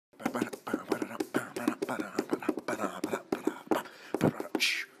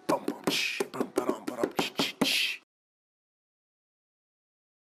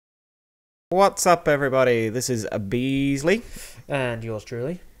What's up, everybody? This is Beazley. And yours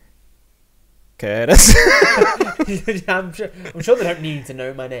truly. Curtis. I'm sure they don't need to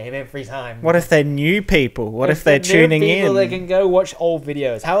know my name every time. What if they're new people? What if they're tuning in? They can go watch old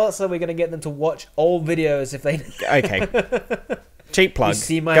videos. How else are we going to get them to watch old videos if they... Okay. Cheap plug.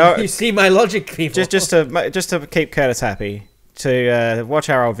 You see my logic, people. Just to keep Curtis happy, to watch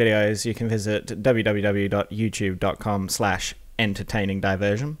our old videos, you can visit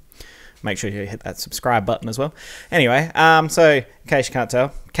www.youtube.com/entertainingdiversion. Make sure you hit that subscribe button as well. Anyway, so in case you can't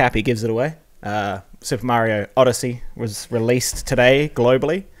tell, Cappy gives it away. Super Mario Odyssey was released today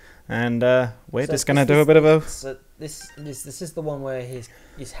globally, and we're just gonna do a bit of a. So this is the one where his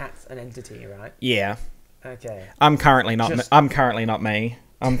hat's an entity, right? Yeah. Okay. I'm currently not me.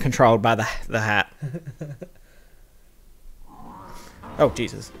 I'm controlled by the hat. Oh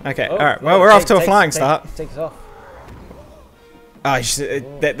Jesus. Okay. All right. Well, we're off to a flying start. Take us off. Oh,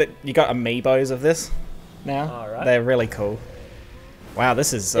 you got amiibos of this now? All right. They're really cool. Wow,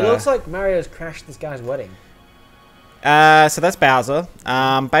 this is... It looks like Mario's crashed this guy's wedding. So that's Bowser.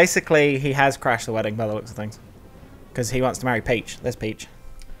 Basically, he has crashed the wedding by the looks of things. Because he wants to marry Peach. There's Peach.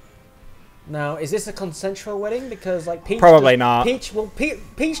 Now, is this a consensual wedding? Because, like, Peach... Probably not. Peach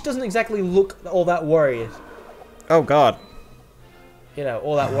doesn't exactly look all that worried. Oh, God. You know,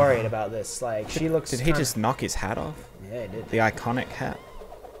 all that worried about this. Like, she looks... Did he just knock his hat off? Yeah, he did. The iconic hat.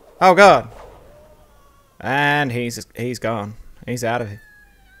 Oh, God. And he's gone. He's out of here.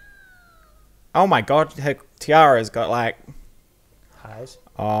 Oh, my God. Her tiara's got, like... Highs.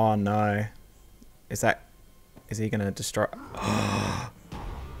 Oh, no. Is he going to destroy...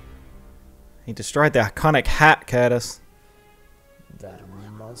 He destroyed the iconic hat, Curtis. That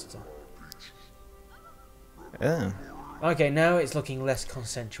monster. Oh. Okay, now it's looking less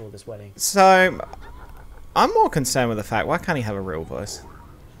consensual, this wedding. So, I'm more concerned with the fact, why can't he have a real voice?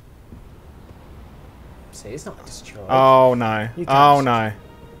 See, it's not destroyed. Oh, no. Oh, no.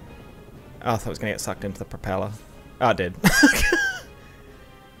 Oh, I thought it was going to get sucked into the propeller. Oh, it did.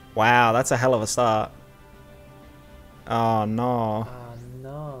 Wow, that's a hell of a start. Oh, no. Oh,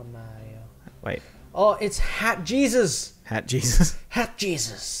 no, Mario. Wait. Oh, it's Hat Jesus. Hat Jesus? Hat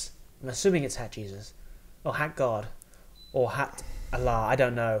Jesus. I'm assuming it's Hat Jesus. Or Hat God. Or Hat Allah. I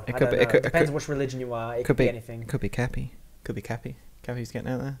don't know. It depends on which religion you are. It could be anything. Could be Cappy. Could be Cappy. Cappy's getting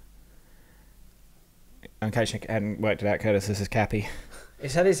out there. In case you hadn't worked it out, Curtis, this is Cappy.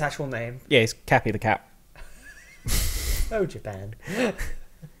 Is that his actual name? Yeah, it's Cappy the Cap. Oh, Japan.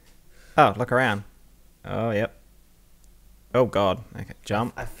 Oh, look around. Oh, yep. Oh, God. Okay,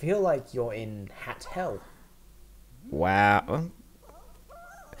 jump. I feel like you're in Hat Hell. Wow. Well,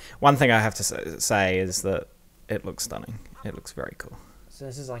 one thing I have to say is that it looks stunning. It looks very cool. So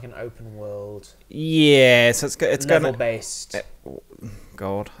this is like an open world. Yeah, so it's level based.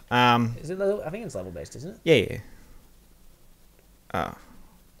 God. Is it level? I think it's level based, isn't it? Yeah. Oh.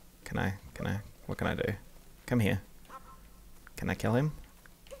 Can I? What can I do? Come here. Can I kill him?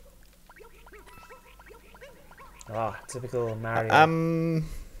 Ah, typical Mario.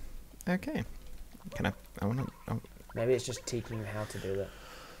 Okay. Can I wanna... Oh. Maybe it's just teaching you how to do that.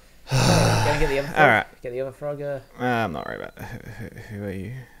 Gonna get the other frog? Alright. Get the other frog? I'm not worried about who are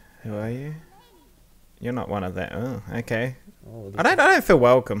you? Who are you? You're not one of them. Oh, okay. I don't feel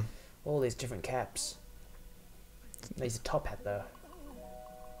welcome. All these different caps. He's a top hat though.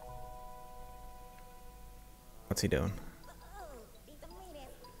 What's he doing?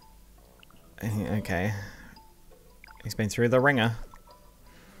 Okay. He's been through the ringer.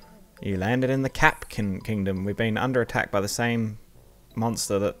 You landed in the Cap Kingdom. We've been under attack by the same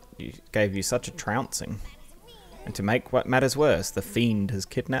monster that gave you such a trouncing. And to make what matters worse, the fiend has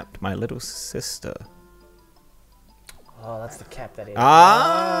kidnapped my little sister. Oh, that's the Cap that is.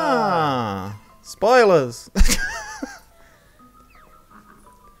 Ah! Spoilers!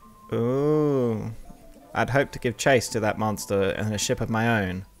 Ooh. I'd hoped to give chase to that monster in a ship of my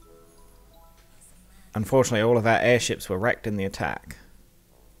own. Unfortunately, all of our airships were wrecked in the attack.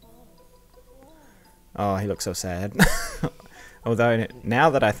 Oh, he looks so sad. Although, now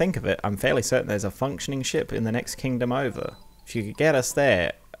that I think of it, I'm fairly certain there's a functioning ship in the next kingdom over. If you could get us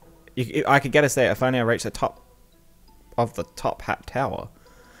there... I could get us there if only I reached the top of the top hat tower.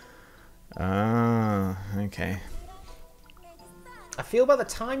 Ah, okay. I feel by the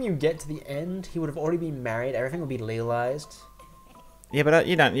time you get to the end, he would have already been married. Everything would be legalized. Yeah, but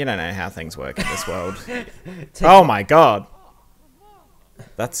you don't know how things work in this world. Oh my God!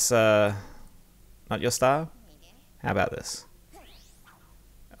 That's not your style. How about this?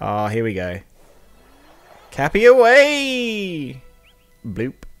 Oh, here we go. Cappy away!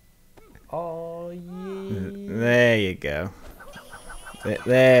 Bloop. Oh, yeah. There you go.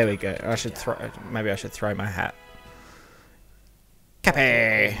 There we go. I should throw. Maybe I should throw my hat.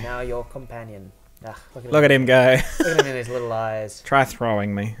 Cappy! Now your companion. Ah, look at him go. Look at him in his little eyes. Try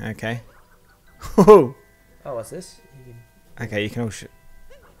throwing me. Okay. Oh, what's this? Okay, you can all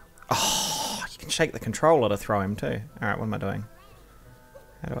oh, you can shake the controller to throw him too. Alright, what am I doing?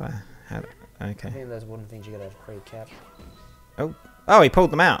 Okay. I think those wooden things you gotta create cap. Oh, he pulled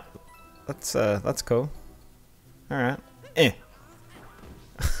them out. That's cool. Alright.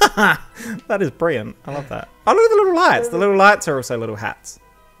 That is brilliant. I love that. Oh, look at the little lights. The little lights are also little hats.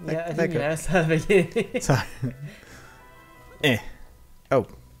 Yeah, I think you noticed that at the beginning. So, Oh.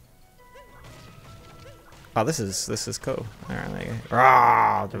 Oh, this is cool. Alright, there you go.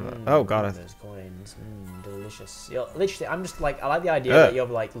 Oh god. Those coins. Delicious. Literally, I'm just like, I like the idea that you're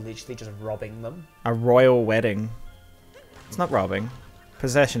like literally just robbing them. A royal wedding. It's not robbing.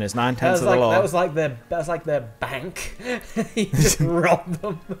 Possession is 9/10 of the law. That was like their bank. You just robbed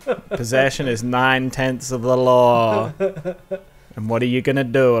them. Possession is 9/10 of the law. And what are you gonna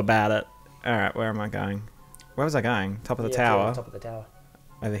do about it? Alright, where am I going? Where was I going? Top of the tower. Top of the tower.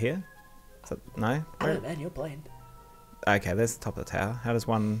 Over here? No? I don't know, man, you're playing. Okay, there's the top of the tower. How does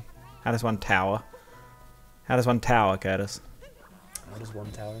one tower? How does one tower, Curtis? How does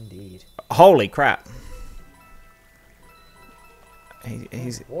one tower indeed? Holy crap.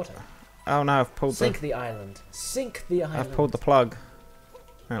 He's water. Oh no, I've pulled Sink the island. Sink the island. I've pulled the plug.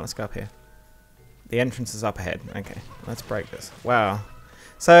 Alright, let's go up here. The entrance is up ahead. Okay, let's break this. Wow.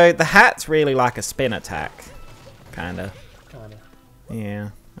 So the hat's really like a spin attack. Kinda. Yeah.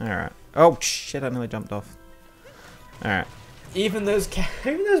 Alright. Oh shit, I nearly jumped off. Alright. Even those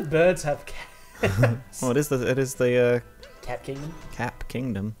birds have cats. Well, it is the Cap Kingdom? Cap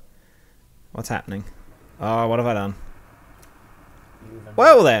Kingdom. What's happening? Oh, what have I done?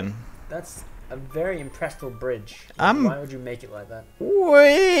 Well then. That's a very impressive bridge. Why would you make it like that? Whee!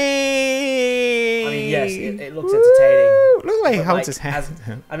 I mean, yes, it looks entertaining. Look the way he holds his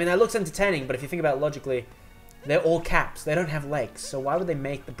hand. I mean, that looks entertaining, but if you think about it logically, they're all caps. They don't have legs, so why would they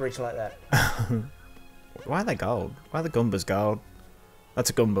make the bridge like that? Why are they gold? Why are the Goombas gold? That's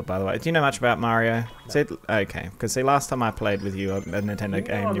a Goomba, by the way. Do you know much about Mario? No. Okay, because see, last time I played with you on a Nintendo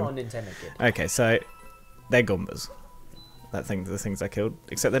game... I'm not a Nintendo kid. Okay, so they're Goombas. The things I killed.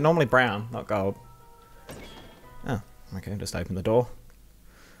 Except they're normally brown, not gold. Oh, okay, just open the door.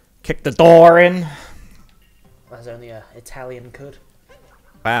 Kick the door in! As only an Italian could.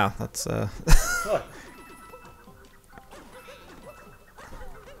 Wow, that's... What?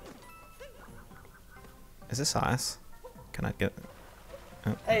 Is this ice? Can I get...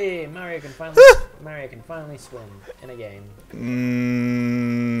 Oh. Hey, Mario can finally swim in a game.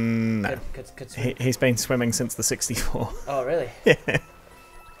 No. Could swim. He's been swimming since the 64. Oh, really? Yeah.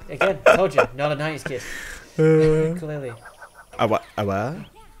 Again, told you, not a 90s kid. Clearly. What?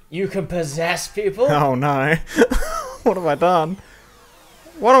 You can possess people? Oh no. What have I done?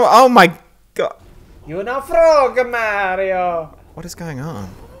 Oh my god. You're now frog, Mario! What is going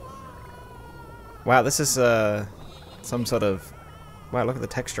on? Wow, this is some sort of... Wow, look at the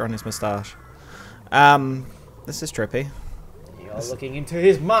texture on his moustache. This is trippy. You're looking into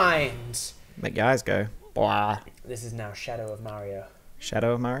his mind. Make your eyes go. Blah. This is now Shadow of Mario.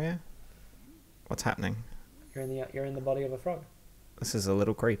 Shadow of Mario? What's happening? You're in the body of a frog. This is a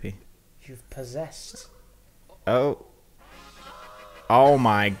little creepy. You've possessed. Oh. Oh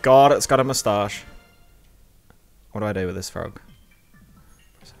my god, it's got a moustache. What do I do with this frog?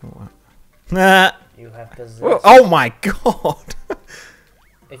 Nah. You have possessed. Oh my god.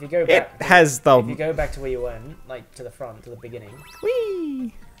 If you go back, If you go back to where you went, like to the front, to the beginning.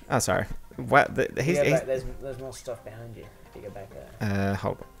 Whee! Oh, sorry. What? There's more stuff behind you. If you go back there.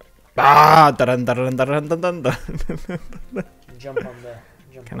 Hold on. Ah! Dun, dun, dun, dun, dun, dun, dun. Jump on there.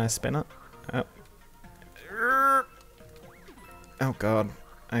 Can I spin it? Oh. Oh god.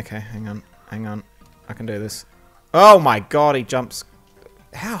 Okay, hang on. I can do this. Oh my god, he jumps.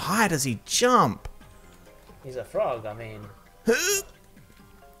 How high does he jump? He's a frog, I mean.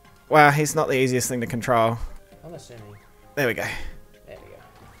 Wow, he's not the easiest thing to control. I'm assuming. There we go. There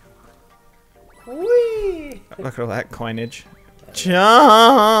we go. Whee! Look at all that coinage.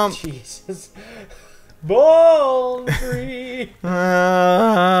 Jump! Jesus. Ball free!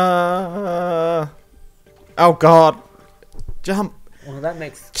 Oh god. Jump! Well, that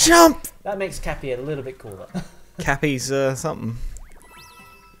makes... Jump! That makes Cappy a little bit cooler. Cappy's something.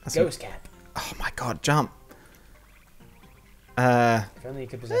 Ghost Cap. Oh my god, jump. If only you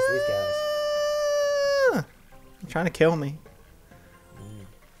could possess these guys. You're trying to kill me.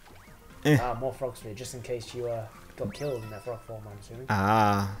 More frogs for you, just in case you got killed in that frog form, I'm assuming.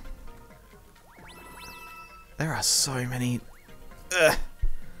 Ah. There are so many... Ugh.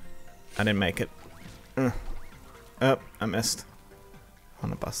 I didn't make it. Oh, I missed. I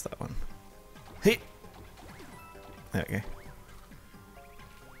want to bust that one. Hey. There we go.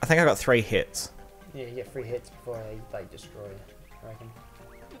 I think I got 3 hits. Yeah, you get 3 hits before they like destroy you, I reckon.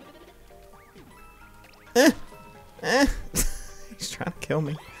 He's trying to kill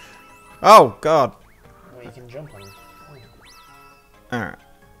me. Oh god. Well, you can jump on him. Alright.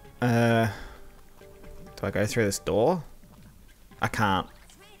 Do I go through this door? I can't.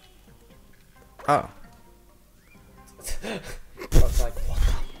 Oh. Looks like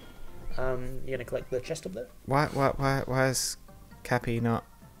you gonna collect the chest up there? Why is Cappy not...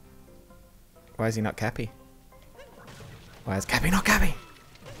 Why is he not Cappy? Why is Cappy not Cappy?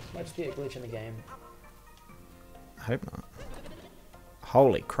 Might just be a glitch in the game. I hope not.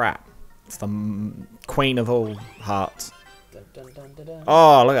 Holy crap. It's the queen of all hearts. Dun, dun, dun, dun, dun.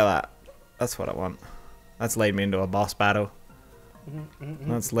 Oh, look at that. That's what I want. That's lead me into a boss battle.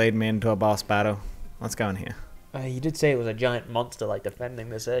 Let's lead me into a boss battle. Let's go in here. You did say it was a giant monster like defending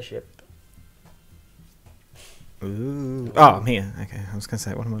this airship. Ooh. Oh, I'm here. Okay, I was going to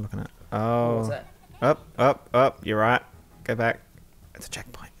say, what am I looking at? Oh. What's that? Up. You're right. Go back. It's a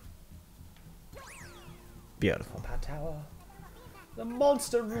checkpoint. Beautiful. That tower. The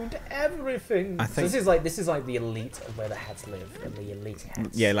monster ruined everything. I think so this is like the elite of where the hats live. The elite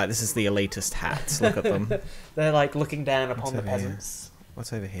hats. Yeah, like this is the elitist hats. Look at them. They're like looking down upon the over here? peasants,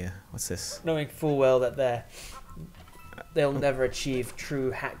 What's over here? What's this? knowing full well that they'll never achieve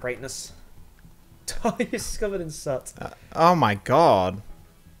true hat greatness. He's covered in soot. Oh my god.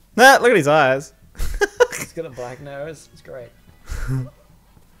 Ah, look at his eyes. He's got a black nose. It's great.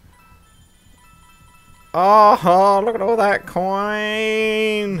 Oh, look at all that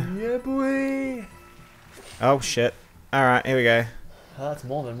coin. Yeah, boy. Oh shit. Alright, here we go. Oh, that's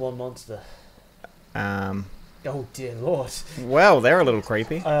more than one monster. Oh dear lord. Well, they're a little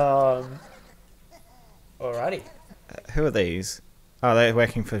creepy. Alrighty. Who are these? Oh, they're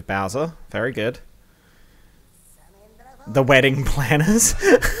working for Bowser. Very good. The wedding planners.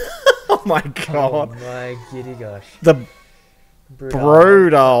 Oh my god. Oh my giddy gosh. The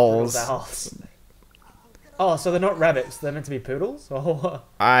Brodals. Oh, so they're not rabbits. They're meant to be poodles? Oh.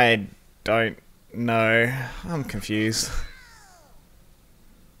 I don't know. I'm confused.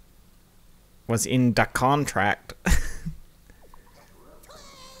 Was in the contract.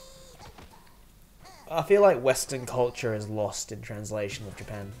 I feel like Western culture is lost in translation with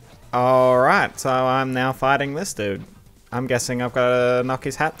Japan. Alright, so I'm now fighting this dude. I'm guessing I've got to knock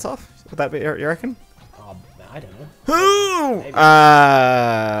his hats off. Would that be, you reckon? I don't know. Ooh!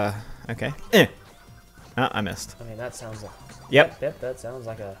 Okay. Oh, I missed. I mean, that sounds like... Yep. That sounds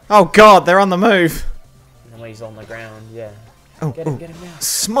like a... Oh god, they're on the move! And when he's on the ground, yeah. Oh, Get him now.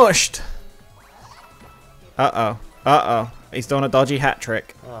 Smushed! Uh-oh. He's doing a dodgy hat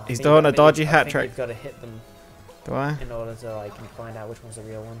trick. Oh, He's doing a dodgy hat trick. You've got to hit them Do I? in order to like find out which one's the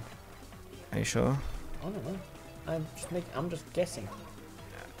real one. Are you sure? I don't know. I'm just guessing.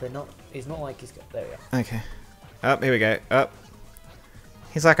 They're not. It's not like he's got. There we go. Okay. Up, here we go. Up.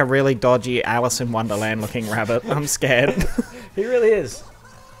 He's like a really dodgy Alice in Wonderland looking rabbit. I'm scared. He really is.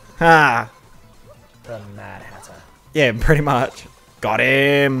 Ah. The Mad Hatter. Yeah, pretty much. Got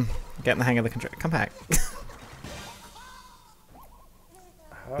him. Getting the hang of the control. Come back.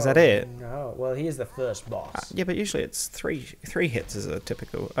 Is that it? No. Well, he is the first boss. Yeah, but usually it's three hits is a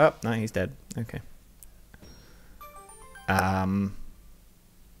typical. Oh no, he's dead. Okay.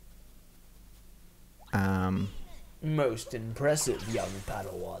 Most impressive, young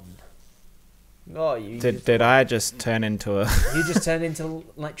Padawan. Oh, Did I just turn into a... You just turned into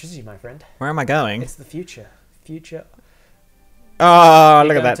electricity, my friend. Where am I going? It's the future. Future. Oh,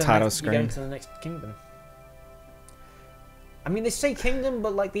 look at that title screen. You're going to the next kingdom. I mean, they say kingdom,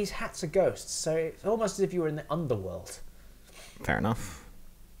 but like these hats are ghosts, so it's almost as if you were in the underworld. Fair enough.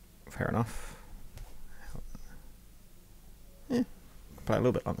 Fair enough. Yeah. Play a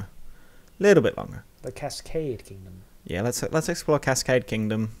little bit longer. Little bit longer. The Cascade Kingdom. Yeah, let's explore Cascade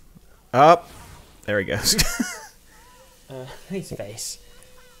Kingdom. Up. There he goes. His face.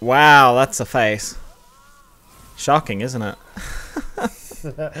 Wow, that's a face. Shocking, isn't it?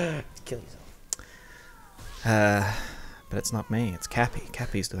 Kill yourself. But it's not me. It's Cappy.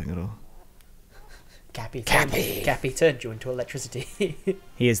 Cappy's doing it all. Cappy turned you into electricity.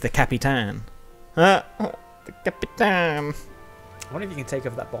 He is the Capitan. The Capitan. I wonder if you can take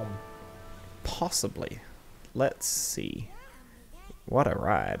over that bomb. Possibly. Let's see. What a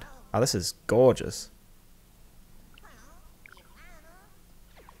ride. Oh, this is gorgeous.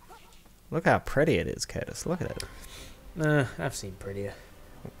 Look how pretty it is, Curtis. Look at it. I've seen prettier.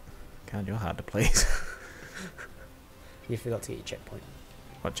 God, you're hard to please. You forgot to get your checkpoint.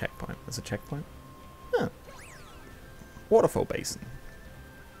 What checkpoint? There's a checkpoint? Oh. Waterfall basin.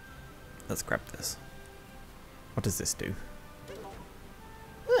 Let's grab this. What does this do?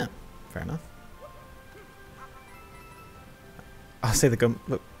 Yeah, fair enough. Oh, see the gum.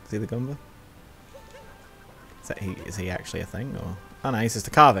 Look, see the Goomba? Is he actually a thing, or? Oh no, he's just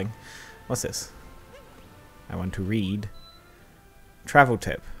a carving. What's this? I want to read. Travel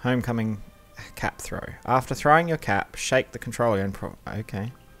tip: homecoming cap throw. After throwing your cap, shake the controller and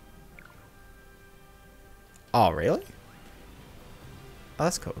okay. Oh really? Oh,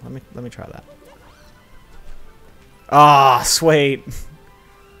 that's cool. Let me try that. Ah, oh, sweet.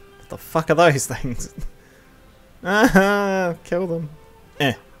 What the fuck are those things? Kill them.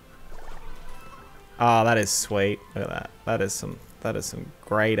 Eh. Oh, that is sweet. Look at that. That is some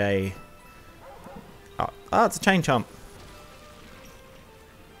grade A. Oh, it's a chain chomp.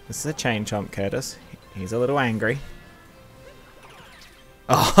 This is a chain chomp, Curtis. He's a little angry.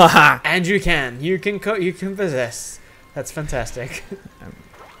 Oh, and you can possess. That's fantastic.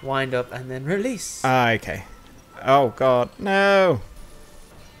 Wind up and then release. Okay. Oh God, no.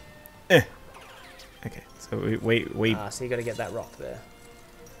 Okay, so we. So you got to get that rock there.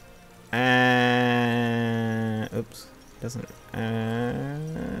 Oops, doesn't.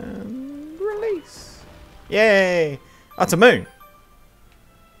 Release. Yay! Oh, it's a moon.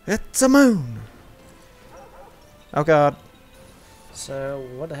 It's a moon. Oh God. So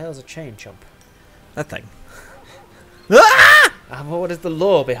what the hell is a chain chomp? That thing. Ah! What is the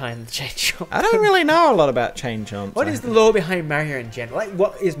lore behind the chain chomp? I don't really know a lot about chain chomps. What is the lore behind Mario in general? Like,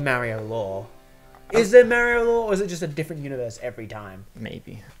 what is Mario lore? Is there Mario lore, or is it just a different universe every time?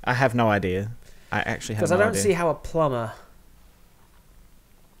 Maybe. I have no idea. I actually have no idea. Because I don't see how a plumber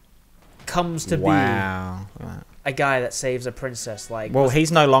comes to be a guy that saves a princess. Like, well,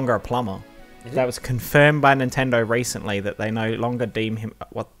 he's no longer a plumber. Is that it? was confirmed by Nintendo recently that they no longer deem him.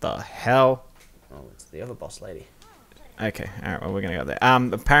 What the hell? Oh, it's the other boss lady. Okay, all right. Well, we're gonna go there.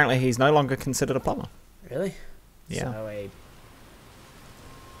 Apparently, he's no longer considered a plumber. Really? Yeah.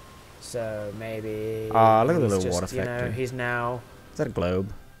 So maybe. Ah, look at the little water factory. He's now. Is that a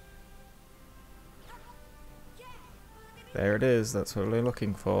globe? There it is. That's what we're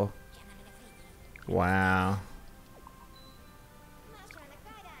looking for. Wow.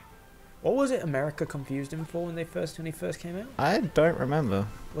 What was it America confused him for when he first came out? I don't remember.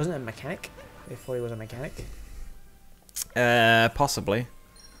 Wasn't it a mechanic? They thought he was a mechanic. Possibly. Do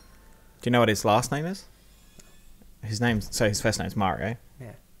you know what his last name is? His first name's Mario.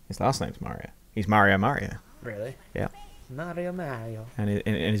 Yeah. His last name's Mario. He's Mario. Really? Yeah. Mario.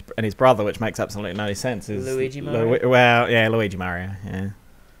 And his brother, which makes absolutely no sense, is Luigi Mario. Well, yeah, Luigi Mario. Yeah.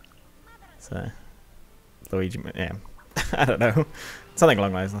 So, Luigi. Yeah. I don't know. Something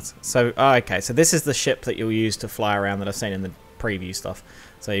along those lines. So, okay. So this is the ship that you'll use to fly around that I've seen in the preview stuff.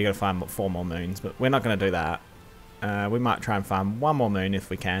 So you got to find 4 more moons, but we're not going to do that. We might try and find 1 more moon if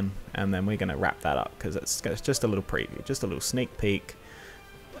we can, and then we're going to wrap that up because it's just a little preview, just a little sneak peek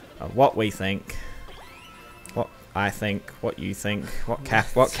of what we think, what I think, what you think, what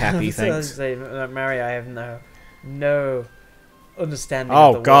Cappy thinks. Mario, I have no understanding. Oh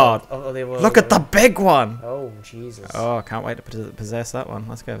of the God! world, of the world. Look at the big one! Oh Jesus! Oh, I can't wait to possess that one.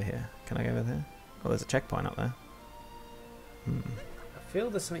 Let's go over here. Can I go over there? Oh, there's a checkpoint up there. I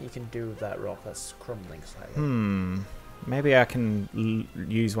feel there's something you can do with that rock that's crumbling slightly. Maybe I can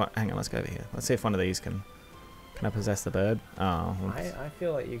use one. Hang on, let's go over here. Let's see if one of these can. Can I possess the bird? Oh. I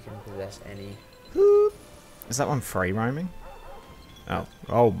feel like you can possess any. Is that one free roaming? Oh.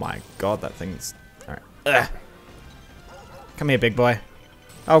 Oh my God, that thing's. Alright. Ugh. Come here, big boy.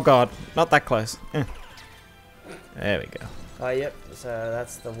 Oh God, not that close. There we go. Oh, yep. So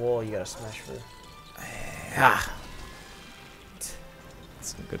that's the wall you gotta smash through. Ah.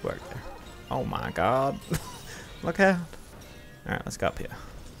 Some good work there. Oh my God. Look out. Alright, let's go up here.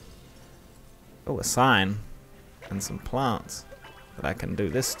 Oh, a sign. And some plants that I can do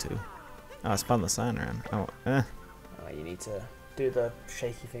this to. Oh, I spun the sign around. Oh, Oh, you need to do the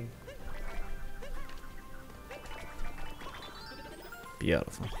shaky thing.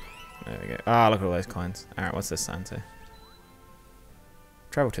 Beautiful. There we go. Ah, look at all those coins. Alright, what's this sign say?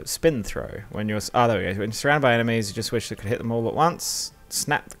 Travel tip. Spin throw. When you're... Oh, there we go. When you're surrounded by enemies, you just wish you could hit them all at once.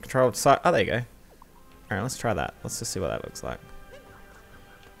 Snap the control to side. Oh, there you go. Alright, let's try that. Let's just see what that looks like.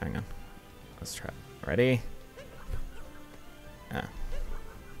 Hang on. Let's try it. Ready?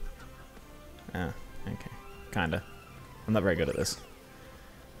 Okay. Kinda. I'm not very good at this.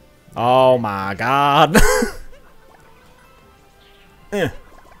 Oh my God!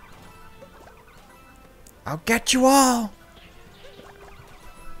 I'll get you all.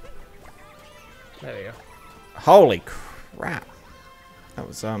 There we go. Holy crap. That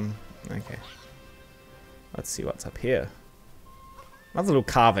was, okay. Let's see what's up here. Another little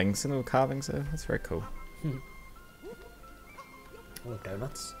carvings. Little carvings there. That's very cool. Oh,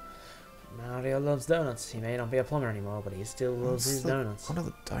 donuts. Mario loves donuts. He may not be a plumber anymore, but he still loves his donuts. What do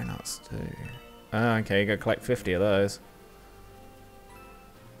the donuts do? Oh, okay, you gotta collect 50 of those.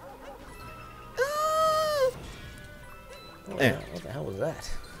 What the hell was that?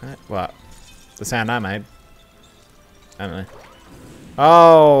 What? The sound I made. I don't know.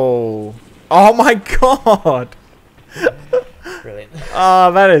 Oh! Oh my god! Brilliant.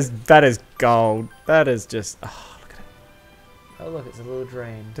 Oh, that is gold. That is just. Oh, look at it. Oh look, it's a little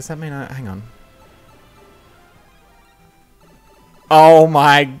drain. Does that mean hang on? Oh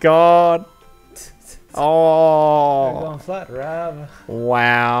my god! Oh! We're going flat, Rav.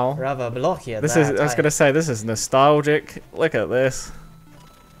 Wow! Rather blocky at This that. is. I was gonna say this is nostalgic. Look at this.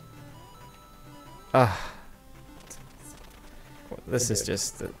 Ah. This is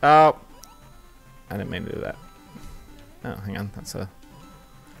just. Oh! I didn't mean to do that. Oh, hang on. That's a.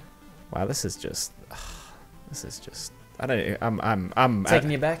 Wow, this is just. This is just. I don't. I'm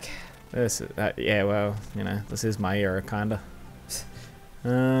taking you back. This is. Yeah. Well, you know, this is my era, kinda.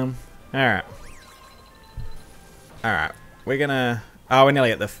 All right. All right. We're gonna. Oh, we're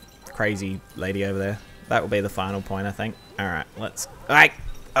nearly at the crazy lady over there. That will be the final point, I think. All right. Let's. Alright.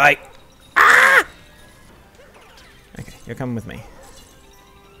 Ah! Okay, you're coming with me.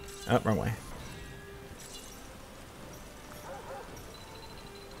 Oh, wrong way.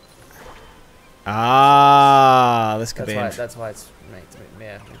 Ah, this could be. That's why it's makes me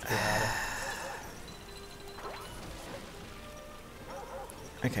harder.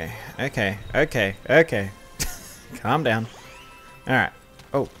 Okay. Calm down. Alright.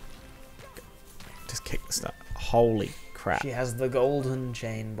 Oh. Just kick the stuff. Holy crap. She has the golden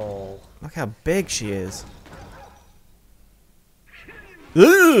chain ball. Look how big she is.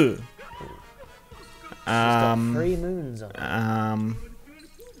 Ugh! She's got 3 moons on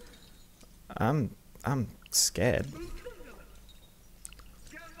her. I'm scared.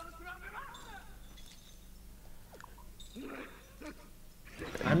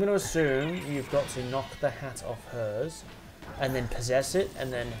 I'm going to assume you've got to knock the hat off hers, and then possess it,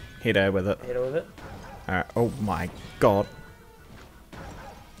 and then hit her with it. Alright. Oh my god.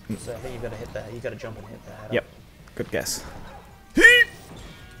 So I think you've got to hit that. You've got to jump and hit the hat. Yep. Good guess.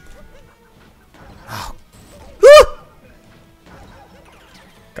 Oh.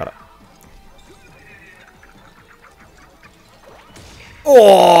 Got it.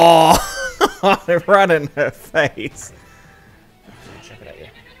 Oh! Right in her face. Check it out, yeah.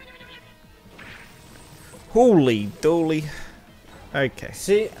 Holy dooly. Okay.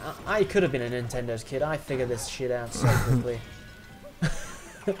 See, I could have been a Nintendo's kid. I figured this shit out so quickly.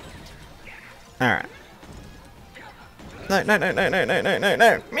 Alright. No. Yep.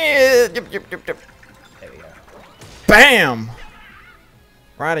 There we go. Bam!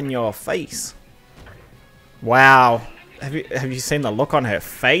 Right in your face. Wow. Have you seen the look on her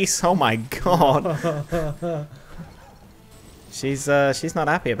face? Oh my god. She's not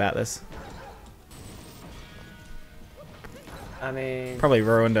happy about this. I mean, probably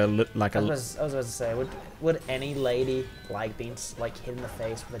ruined her like I was about to say, would any lady like being hit in the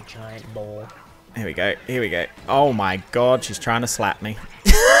face with a giant ball? Here we go. Oh my god, she's trying to slap me.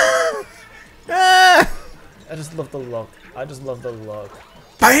 I just love the look.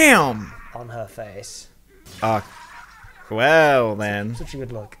 Bam! On her face. Well then. Such a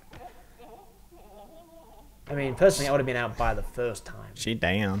good look. I mean, personally, I would have been out by the first time. She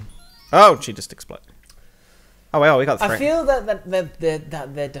down. Oh, she just exploded. Oh well, we got 3. I feel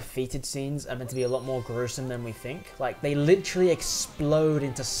that their defeated scenes are meant to be a lot more gruesome than we think. Like, they literally explode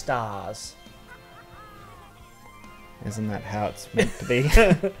into stars. Isn't that how it's meant to be?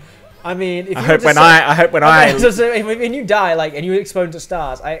 I mean, if I hope when you die, like, and you explode into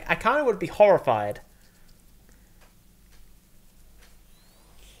stars, I kind of would be horrified.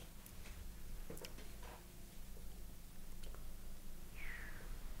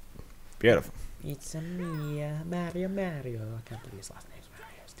 Beautiful. It's a me, Mario. I can't believe his last name's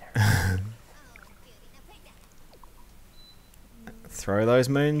Mario. It's terrible. Throw those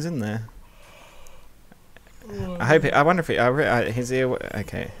moons in there. I hope. I wonder if is he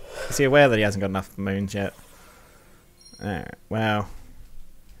okay? Is he aware that he hasn't got enough moons yet? Alright. Wow.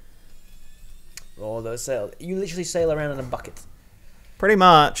 Oh, those sail. You literally sail around in a bucket. Pretty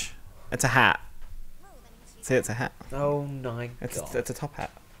much. It's a hat. See, it's a hat. Oh my god. It's a top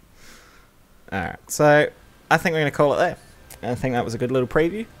hat. Alright, so I think we're going to call it there. I think that was a good little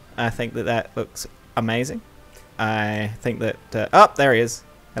preview. I think that looks amazing. I think that... oh, there he is.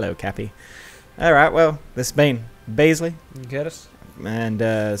 Hello, Cappy. Alright, well, this has been Beazley and Curtis.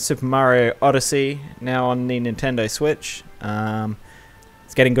 And Super Mario Odyssey, now on the Nintendo Switch.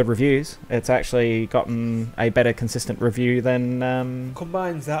 It's getting good reviews. It's actually gotten a better consistent review than...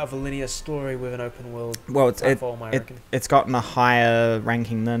 combines that of a linear story with an open world platform, it's gotten a higher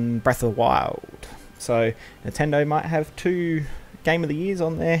ranking than Breath of the Wild. So Nintendo might have 2 Game of the Years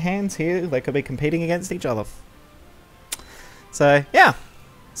on their hands here. They could be competing against each other. So, yeah.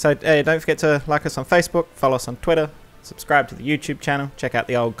 So don't forget to like us on Facebook, follow us on Twitter, subscribe to the YouTube channel, check out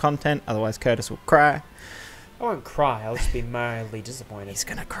the old content, otherwise Curtis will cry. I won't cry, I'll just be mildly disappointed. He's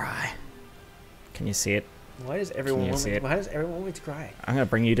gonna cry. Can you see it? Why does everyone want me to cry? I'm gonna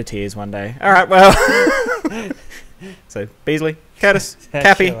bring you to tears one day. Alright, well. So, Beazley, Curtis,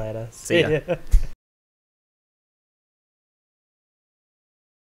 Cappy. See you later. See ya.